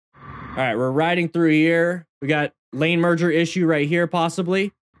All right, we're riding through here. We got lane merger issue right here,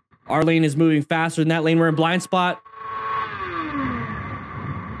 possibly. Our lane is moving faster than that lane. We're in blind spot.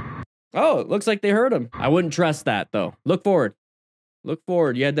 Oh, it looks like they heard him. I wouldn't trust that, though. Look forward. Look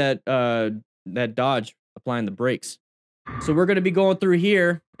forward. You had that dodge applying the brakes. So we're going to be going through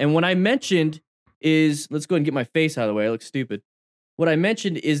here. And what I mentioned is, let's go ahead and get my face out of the way. I look stupid. What I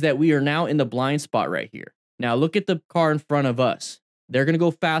mentioned is that we are now in the blind spot right here. Now look at the car in front of us. They're going to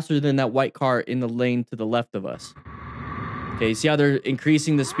go faster than that white car in the lane to the left of us. Okay, see how they're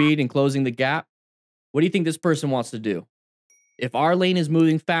increasing the speed and closing the gap? What do you think this person wants to do? If our lane is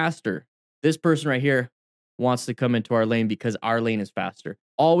moving faster, this person right here wants to come into our lane because our lane is faster.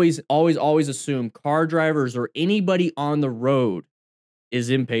 Always, always, always assume car drivers or anybody on the road is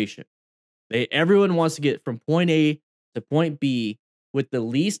impatient. Everyone wants to get from point A to point B with the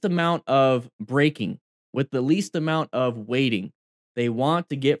least amount of braking, with the least amount of waiting. They want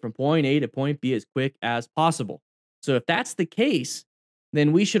to get from point A to point B as quick as possible. So if that's the case,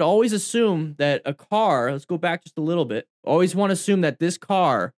 then we should always assume that a car, let's go back just a little bit, always want to assume that this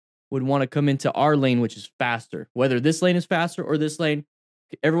car would want to come into our lane, which is faster. Whether this lane is faster or this lane,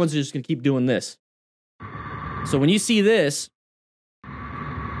 everyone's just going to keep doing this. So when you see this,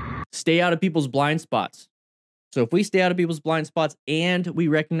 stay out of people's blind spots. So if we stay out of people's blind spots and we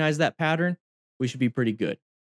recognize that pattern, we should be pretty good.